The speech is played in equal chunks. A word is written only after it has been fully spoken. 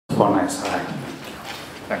for my side.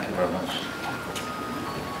 Thank you very much.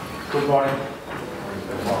 Good morning.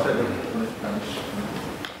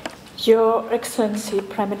 Your Excellency,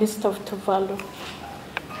 Prime Minister of Tuvalu,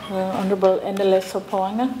 Honorable Enele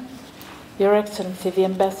Sopoanga, Your Excellency, the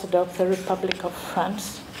Ambassador of the Republic of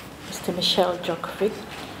France, Mr. Michel Djokovic,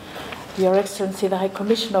 Your Excellency, the High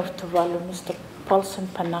Commissioner of Tuvalu, Mr. Paulson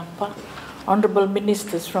Panapa, Honorable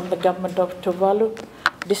Ministers from the Government of Tuvalu,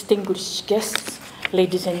 distinguished guests,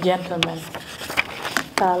 ladies and gentlemen.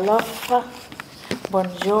 Talofa,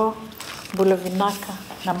 bonjour, bulavinaka,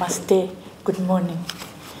 namaste, good morning.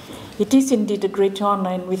 It is indeed a great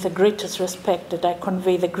honor and with the greatest respect that I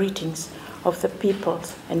convey the greetings of the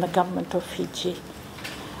peoples and the government of Fiji.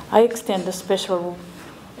 I extend a special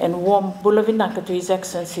and warm bulavinaka to His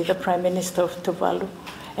Excellency, the Prime Minister of Tuvalu,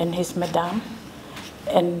 and his Madame,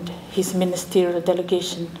 and his ministerial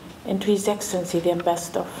delegation, and to His Excellency, the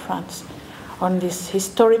Ambassador of France, on this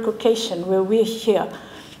historic occasion where we are here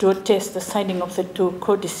to attest the signing of the two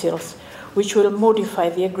codicils, which will modify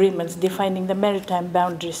the agreements defining the maritime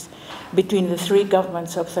boundaries between the three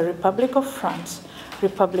governments of the Republic of France,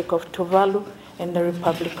 Republic of Tuvalu, and the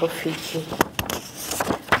Republic of Fiji.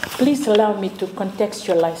 Please allow me to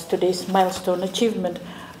contextualize today's milestone achievement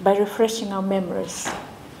by refreshing our memories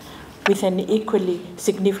with an equally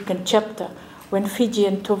significant chapter when Fiji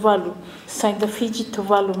and Tuvalu signed the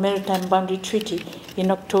Fiji-Tuvalu Maritime Boundary Treaty in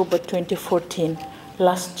October 2014,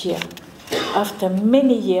 last year, after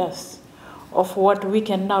many years of what we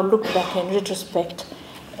can now look back in retrospect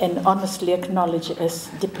and honestly acknowledge as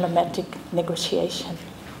diplomatic negotiation.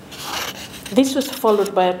 This was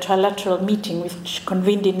followed by a trilateral meeting which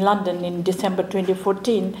convened in London in December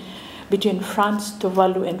 2014 between France,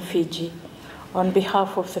 Tuvalu, and Fiji. On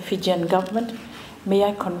behalf of the Fijian government, may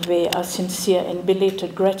I convey our sincere and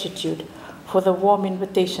belated gratitude for the warm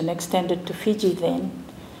invitation extended to Fiji then,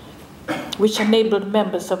 which enabled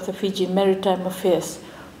members of the Fiji Maritime Affairs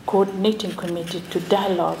Coordinating Committee to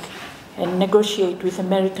dialogue and negotiate with the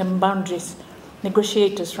maritime boundaries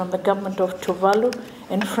negotiators from the government of Tuvalu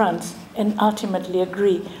and France, and ultimately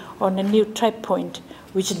agree on a new tripoint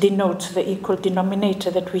which denotes the equal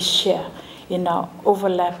denominator that we share in our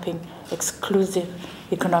overlapping exclusive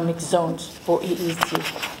economic zones, or EEZ.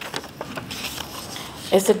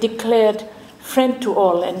 As a declared friend to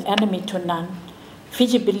all and enemy to none,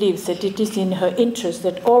 Fiji believes that it is in her interest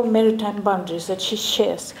that all maritime boundaries that she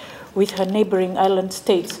shares with her neighboring island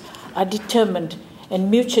states are determined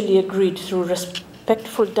and mutually agreed through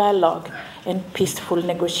respectful dialogue and peaceful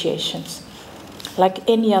negotiations. Like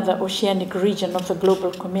any other oceanic region of the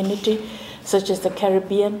global community, such as the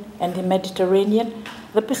Caribbean and the Mediterranean,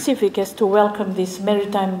 the Pacific has to welcome these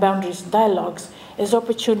maritime boundaries dialogues as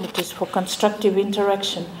opportunities for constructive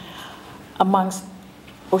interaction amongst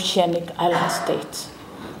oceanic island states.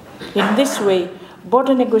 In this way,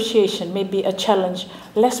 border negotiation may be a challenge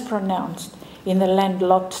less pronounced in the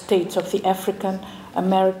landlocked states of the African,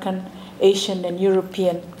 American, Asian, and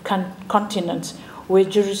European continents, where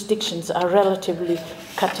jurisdictions are relatively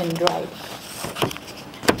cut and dried.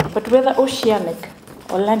 But whether oceanic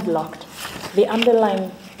or landlocked, the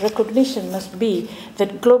underlying recognition must be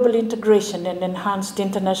that global integration and enhanced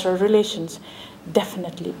international relations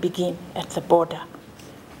definitely begin at the border.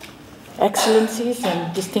 Excellencies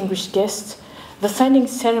and distinguished guests, the signing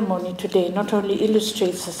ceremony today not only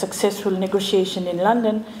illustrates a successful negotiation in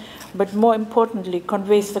London, but more importantly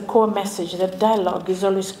conveys the core message that dialogue is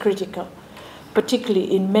always critical,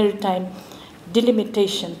 particularly in maritime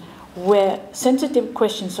delimitation, where sensitive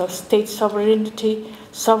questions of state sovereignty,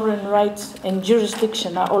 sovereign rights, and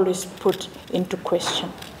jurisdiction are always put into question.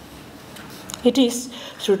 It is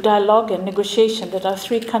through dialogue and negotiation that our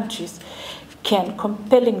three countries can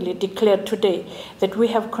compellingly declare today that we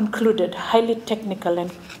have concluded highly technical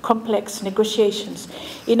and complex negotiations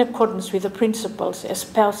in accordance with the principles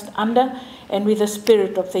espoused under and with the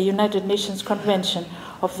spirit of the United Nations Convention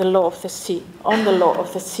of the Law of the Sea, on the Law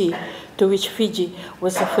of the Sea, to which Fiji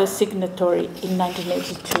was the first signatory in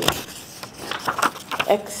 1982.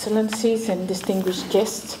 Excellencies and distinguished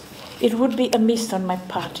guests, it would be amiss on my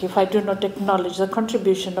part if I do not acknowledge the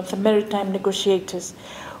contribution of the maritime negotiators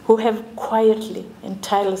who have quietly and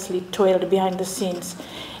tirelessly toiled behind the scenes,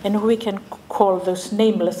 and who we can call those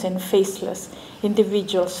nameless and faceless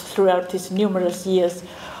individuals throughout these numerous years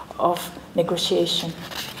of negotiation.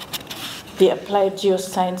 The Applied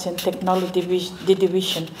Geoscience and Technology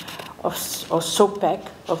Division or SOPAC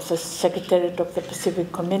of the Secretariat of the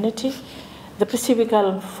Pacific Community, the Pacific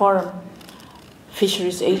Island Forum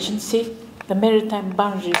Fisheries Agency, the Maritime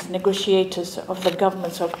Boundaries Negotiators of the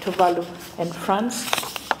governments of Tuvalu and France,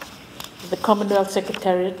 the Commonwealth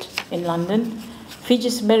Secretariat in London,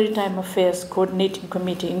 Fiji's Maritime Affairs Coordinating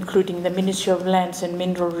Committee, including the Ministry of Lands and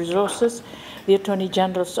Mineral Resources, the Attorney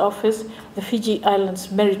General's Office, the Fiji Islands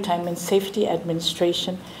Maritime and Safety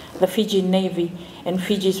Administration, the Fiji Navy, and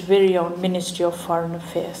Fiji's very own Ministry of Foreign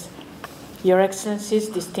Affairs. Your Excellencies,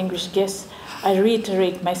 distinguished guests, I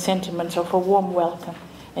reiterate my sentiments of a warm welcome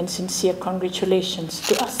and sincere congratulations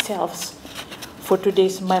to ourselves for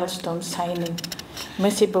today's milestone signing.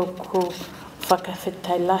 Merci beaucoup. Thank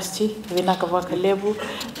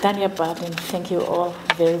you all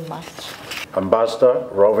very much. Ambassador,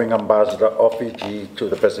 Roving Ambassador of Fiji to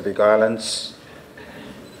the Pacific Islands,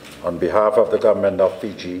 on behalf of the government of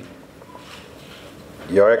Fiji,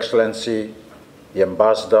 Your Excellency, the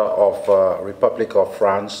Ambassador of Republic of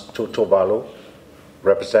France to Tuvalu,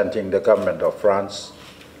 representing the government of France,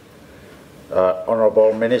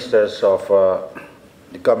 Honorable Ministers of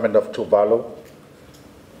the government of Tuvalu,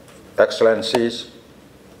 Excellencies,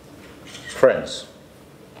 friends.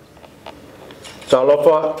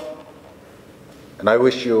 Talofa, and I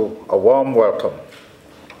wish you a warm welcome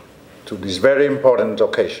to this very important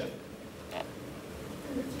occasion.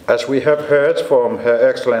 As we have heard from Her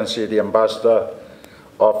Excellency, the Ambassador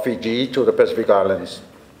of Fiji to the Pacific Islands,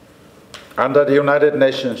 under the United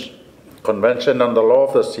Nations Convention on the Law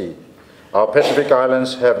of the Sea, our Pacific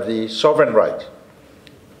Islands have the sovereign right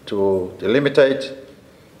to delimitate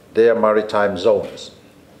their maritime zones.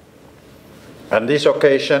 And this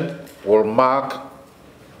occasion will mark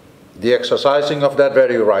the exercising of that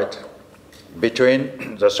very right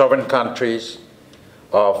between the sovereign countries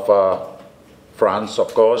of France,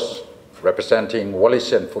 of course, representing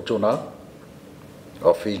Wallis and Futuna,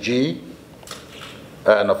 of Fiji,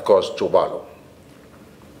 and of course Tuvalu.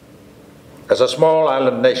 As a small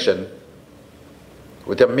island nation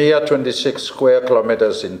with a mere 26 square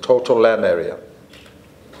kilometers in total land area,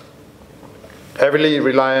 heavily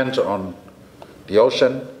reliant on the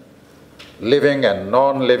ocean, living and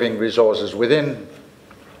non-living resources within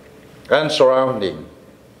and surrounding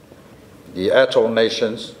the atoll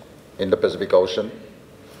nations in the Pacific Ocean,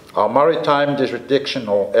 our maritime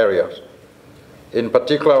jurisdictional areas, in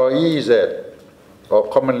particular our EEZ, or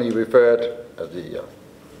commonly referred as the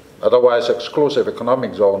otherwise exclusive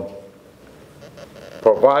economic zone,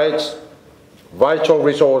 provides vital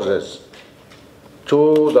resources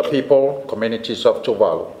to the people, communities of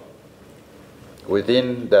Tuvalu,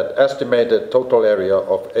 within that estimated total area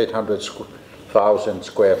of 800,000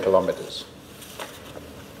 square kilometers.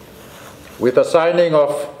 With the signing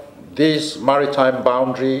of these maritime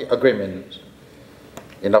boundary agreements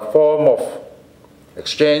in a form of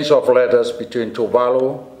exchange of letters between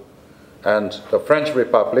Tuvalu and the French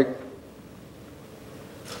Republic,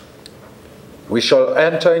 we shall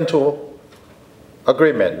enter into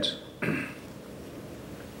agreement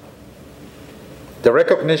the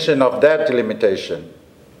recognition of that delimitation,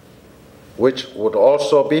 which would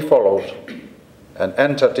also be followed and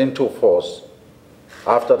entered into force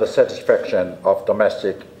after the satisfaction of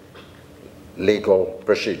domestic legal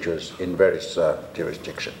procedures in various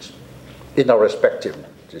jurisdictions, in our respective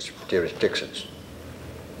jurisdictions.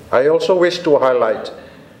 I also wish to highlight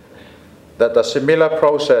that a similar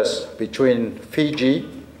process between Fiji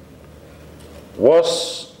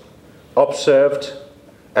was observed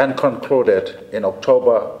and concluded in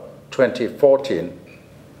October 2014,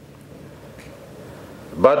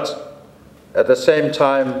 but at the same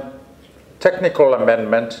time, technical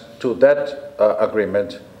amendment to that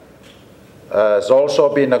agreement has also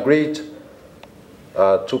been agreed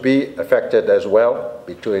to be effected as well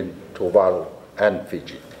between Tuvalu and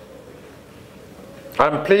Fiji.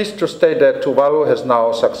 I'm pleased to state that Tuvalu has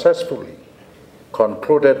now successfully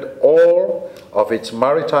concluded all of its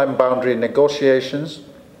maritime boundary negotiations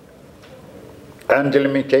and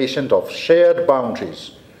delimitation of shared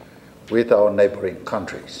boundaries with our neighboring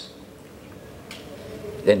countries,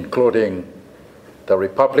 including the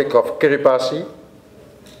Republic of Kiribati,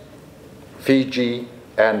 Fiji,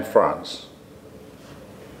 and France.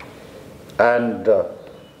 And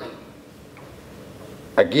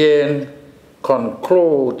again,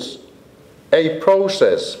 concludes a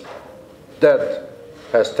process that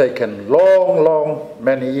has taken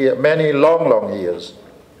many long years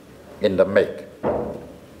in the make.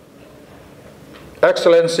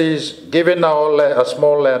 Excellencies, given our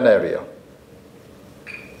small land area,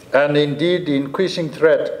 and indeed the increasing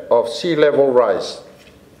threat of sea level rise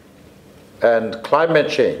and climate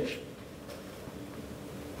change,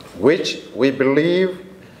 which we believe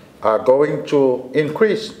are going to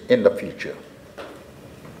increase in the future,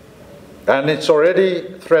 and it's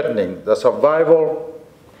already threatening the survival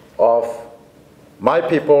of my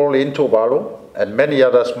people in Tuvalu and many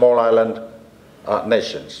other small island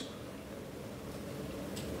nations.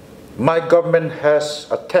 my government has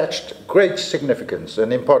attached great significance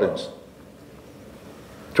and importance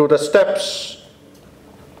to the steps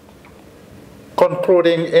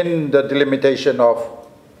concluding in the delimitation of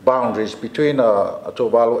boundaries between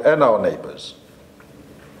Tuvalu and our neighbors,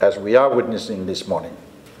 as we are witnessing this morning,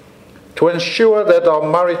 to ensure that our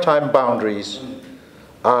maritime boundaries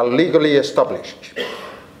are legally established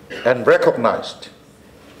and recognized,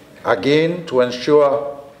 again to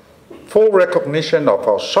ensure full recognition of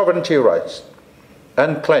our sovereignty rights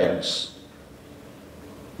and claims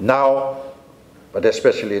now, but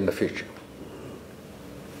especially in the future,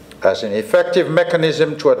 as an effective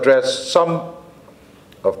mechanism to address some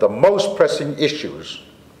of the most pressing issues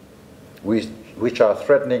which are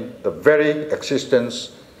threatening the very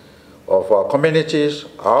existence of our communities,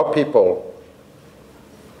 our people,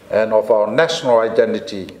 and of our national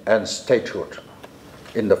identity and statehood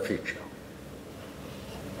in the future.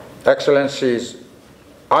 Excellencies,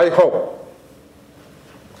 I hope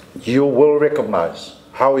you will recognize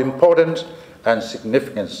how important and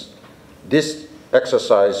significant this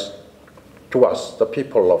exercise to us, the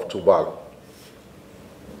people of Tuvalu.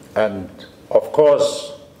 And of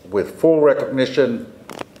course, with full recognition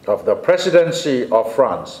of the presidency of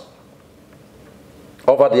France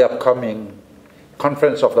over the upcoming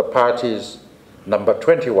Conference of the Parties number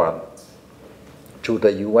 21 to the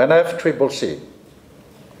UNFCCC,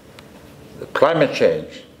 the climate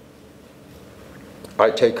change, I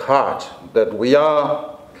take heart that we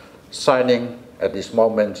are signing at this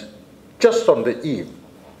moment, just on the eve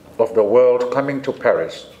of the world coming to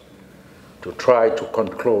Paris to try to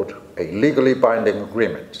conclude a legally binding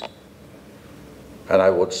agreement. And I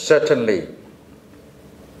would certainly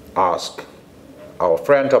ask our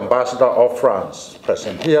friend Ambassador of France,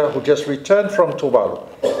 present here, who just returned from Tuvalu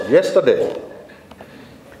yesterday,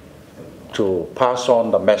 to pass on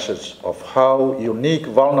the message of how unique,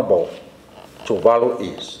 vulnerable Tuvalu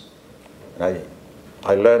is. And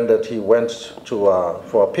I learned that he went to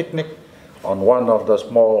for a picnic on one of the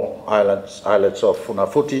small islets of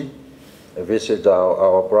Funafuti, visit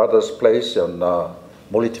our brother's place in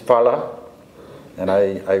Mulitifala, and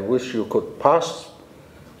I wish you could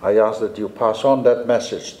I ask that you pass on that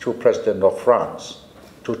message to President of France,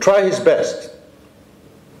 to try his best.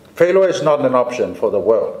 Failure is not an option for the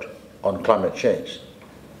world on climate change.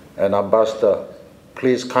 And Ambassador,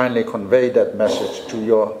 please kindly convey that message to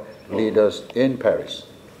your leaders in Paris.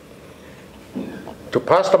 To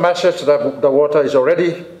pass the message that the water is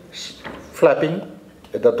already flapping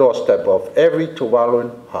at the doorstep of every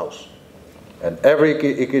Tuvaluan house and every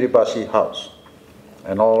Kiribati house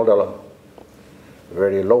and all the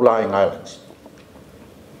very low-lying islands.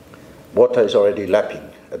 Water is already lapping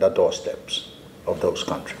at the doorsteps of those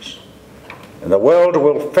countries. And the world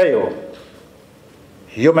will fail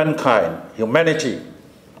humanity,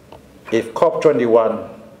 if COP21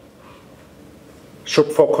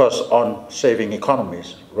 should focus on saving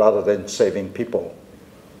economies rather than saving people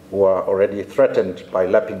who are already threatened by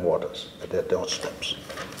lapping waters at their doorsteps.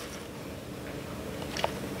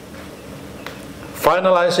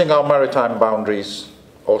 Finalizing our maritime boundaries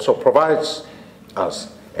also provides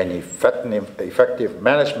us an effective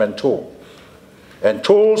management tool and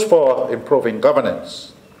tools for improving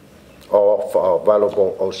governance of our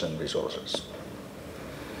valuable ocean resources.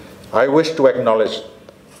 I wish to acknowledge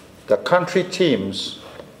the country teams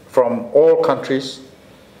from all countries,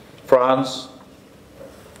 France,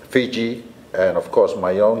 Fiji, and of course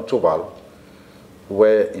my own Tuvalu, who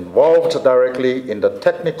were involved directly in the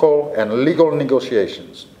technical and legal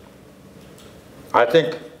negotiations. I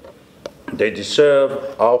think they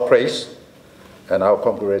deserve our praise and our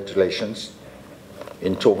congratulations.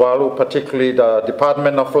 In Tuvalu, particularly the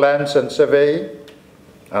Department of Lands and Survey,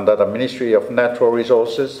 under the Ministry of Natural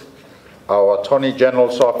Resources, our Attorney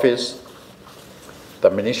General's Office, the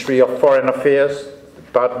Ministry of Foreign Affairs,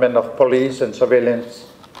 Department of Police and Surveillance,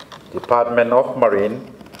 Department of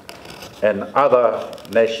Marine, and other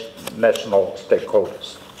national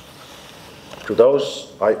stakeholders. To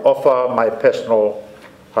those, I offer my personal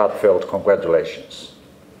heartfelt congratulations.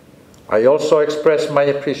 I also express my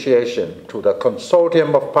appreciation to the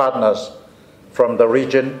consortium of partners from the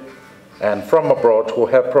region and from abroad who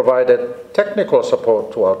have provided technical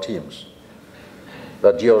support to our teams.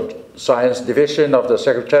 The Geoscience Division of the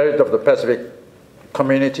Secretariat of the Pacific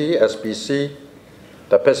Community, SPC,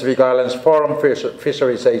 the Pacific Islands Forum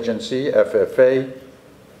Fisheries Agency, FFA,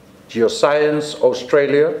 Geoscience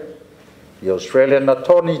Australia, the Australian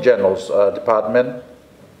Attorney General's Department,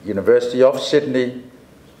 University of Sydney,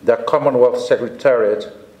 the Commonwealth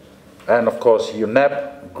Secretariat, and of course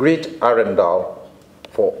UNEP, greet Arendal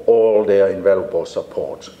for all their invaluable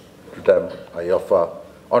support. To them I offer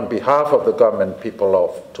on behalf of the government people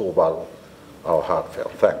of Tuvalu, our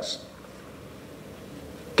heartfelt thanks.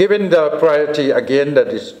 Given the priority again that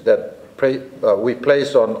we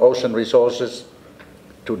place on ocean resources,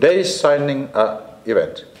 today's signing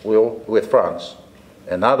event will, with France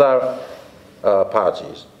and other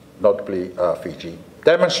parties, notably Fiji,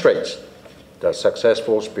 demonstrates the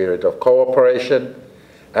successful spirit of cooperation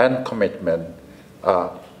and commitment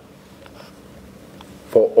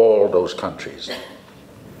for all those countries.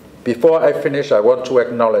 Before I finish, I want to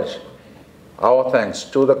acknowledge our thanks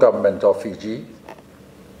to the government of Fiji,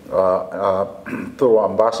 through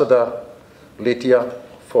Ambassador Litia,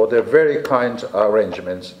 for their very kind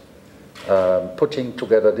arrangements putting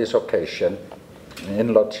together this occasion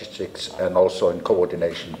in logistics and also in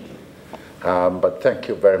coordination. But thank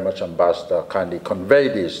you very much, Ambassador. Kindly convey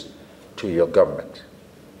this to your government.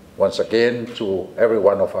 Once again, to every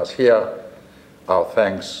one of us here, our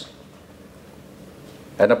thanks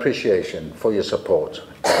and appreciation for your support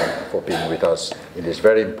and for being with us in this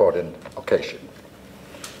very important occasion.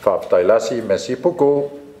 Faafetailasi, merci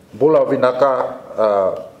beaucoup. Bula vinaka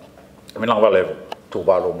minangvalevu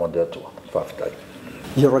Tuvalu mondetua. Faafetai.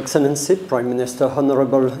 Your Excellency, Prime Minister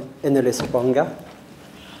Honorable Enele Sopoanga,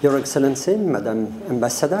 Your Excellency, Madam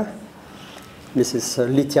Ambassador, Mrs.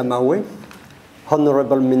 Litia Mawi,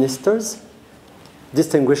 Honorable Ministers,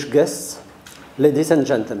 distinguished guests, ladies and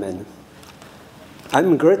gentlemen.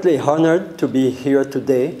 I'm greatly honored to be here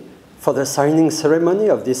today for the signing ceremony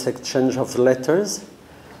of this exchange of letters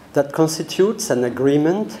that constitutes an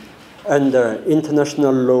agreement under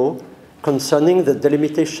international law concerning the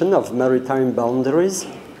delimitation of maritime boundaries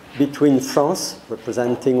between France,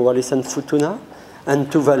 representing Wallis and Futuna, and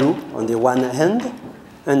Tuvalu on the one hand,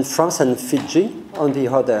 and France and Fiji on the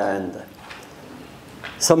other hand.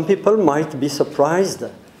 Some people might be surprised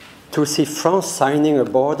to see France signing a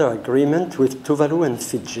border agreement with Tuvalu and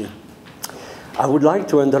Fiji. I would like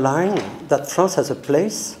to underline that France has a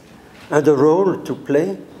place and a role to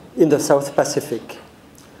play in the South Pacific.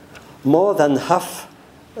 More than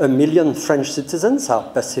 500,000 French citizens are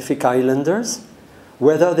Pacific Islanders,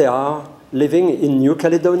 whether they are living in New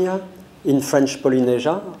Caledonia, in French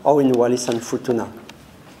Polynesia, or in Wallis and Futuna.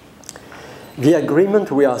 The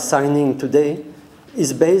agreement we are signing today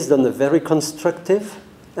is based on a very constructive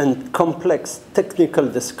and complex technical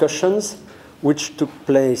discussions which took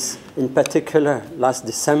place in particular last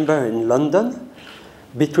December in London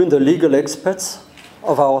between the legal experts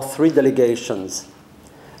of our 3 delegations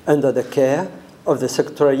under the care of the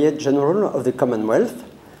Secretariat General of the Commonwealth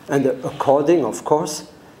and according, of course,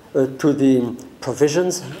 to the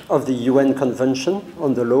provisions of the UN Convention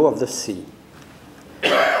on the Law of the Sea.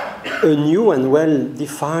 A new and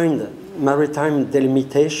well-defined maritime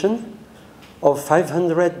delimitation of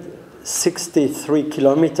 563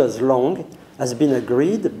 kilometers long has been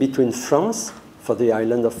agreed between France, for the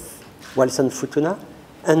island of Wallis and Futuna,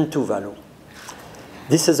 and Tuvalu.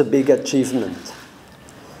 This is a big achievement.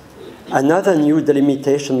 Another new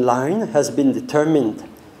delimitation line has been determined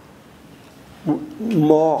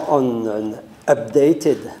more on an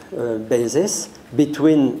updated basis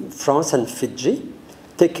between France and Fiji,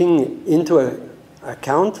 taking into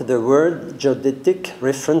account the World Geodetic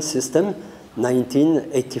Reference System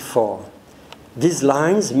 1984. These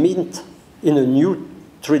lines meet in a new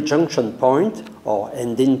tri-junction point, or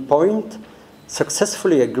ending point,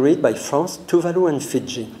 successfully agreed by France, Tuvalu, and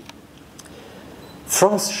Fiji.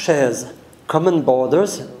 France shares common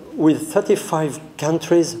borders with 35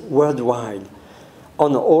 countries worldwide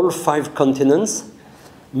on all 5 continents,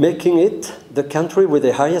 making it the country with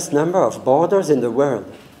the highest number of borders in the world.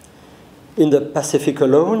 In the Pacific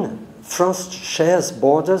alone, France shares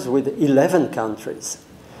borders with 11 countries.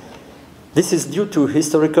 This is due to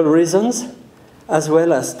historical reasons, as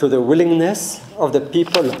well as to the willingness of the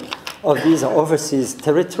people of these overseas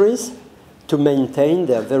territories to maintain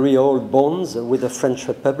their very old bonds with the French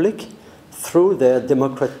Republic through their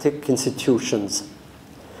democratic institutions.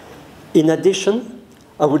 In addition,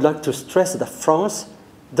 I would like to stress that France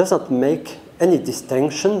does not make any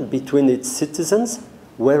distinction between its citizens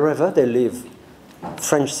wherever they live.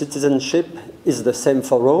 French citizenship is the same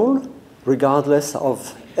for all, regardless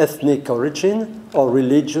of ethnic origin or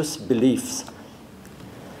religious beliefs.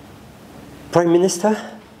 Prime Minister,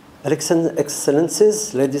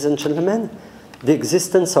 Excellencies, ladies and gentlemen, the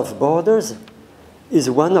existence of borders is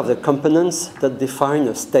one of the components that define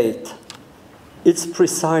a state. Its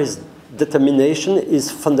precise determination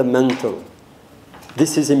is fundamental.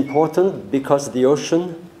 This is important because the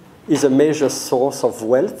ocean is a major source of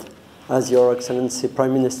wealth, as Your Excellency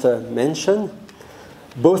Prime Minister mentioned,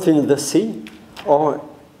 both in the sea or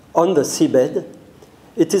on the seabed.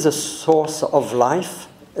 It is a source of life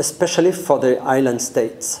especially for the island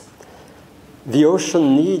states. The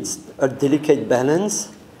ocean needs a delicate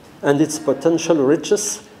balance, and its potential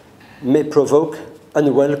riches may provoke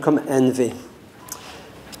unwelcome envy.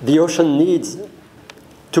 The ocean needs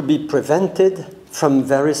to be prevented from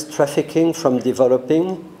various trafficking from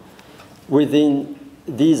developing within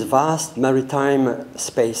these vast maritime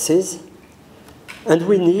spaces, and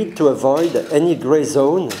we need to avoid any gray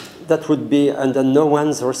zone that would be under no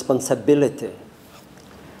one's responsibility.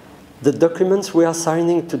 The documents we are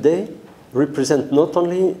signing today represent not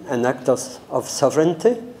only an act of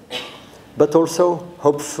sovereignty, but also,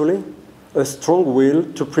 hopefully, a strong will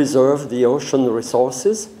to preserve the ocean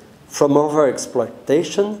resources from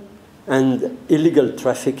overexploitation and illegal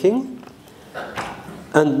trafficking,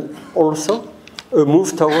 and also a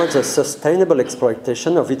move towards a sustainable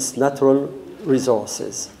exploitation of its natural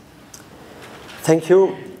resources. Thank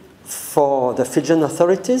you for the Fijian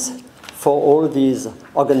authorities for all these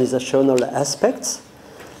organizational aspects,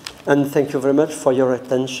 and thank you very much for your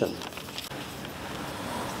attention.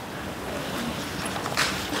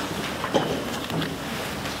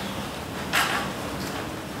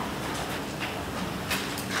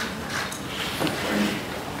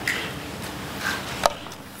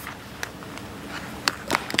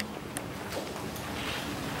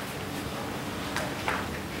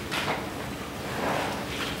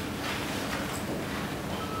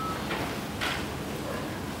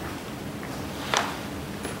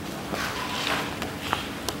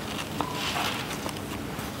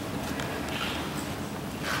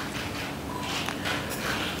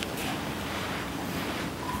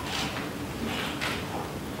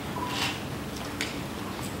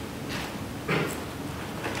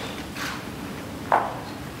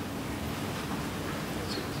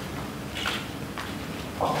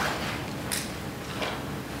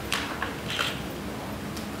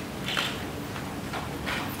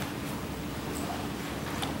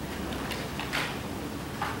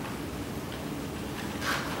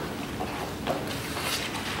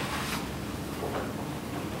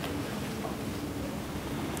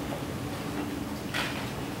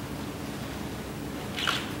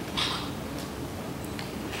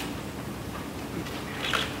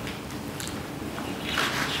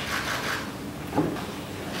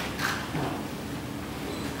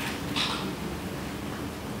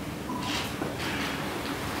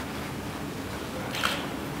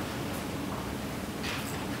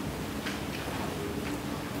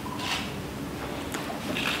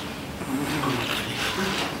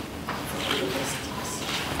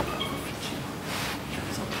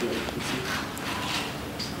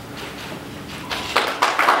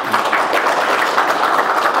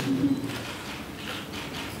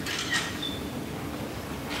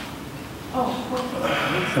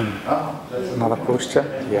 Another poster?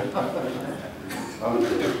 Yeah.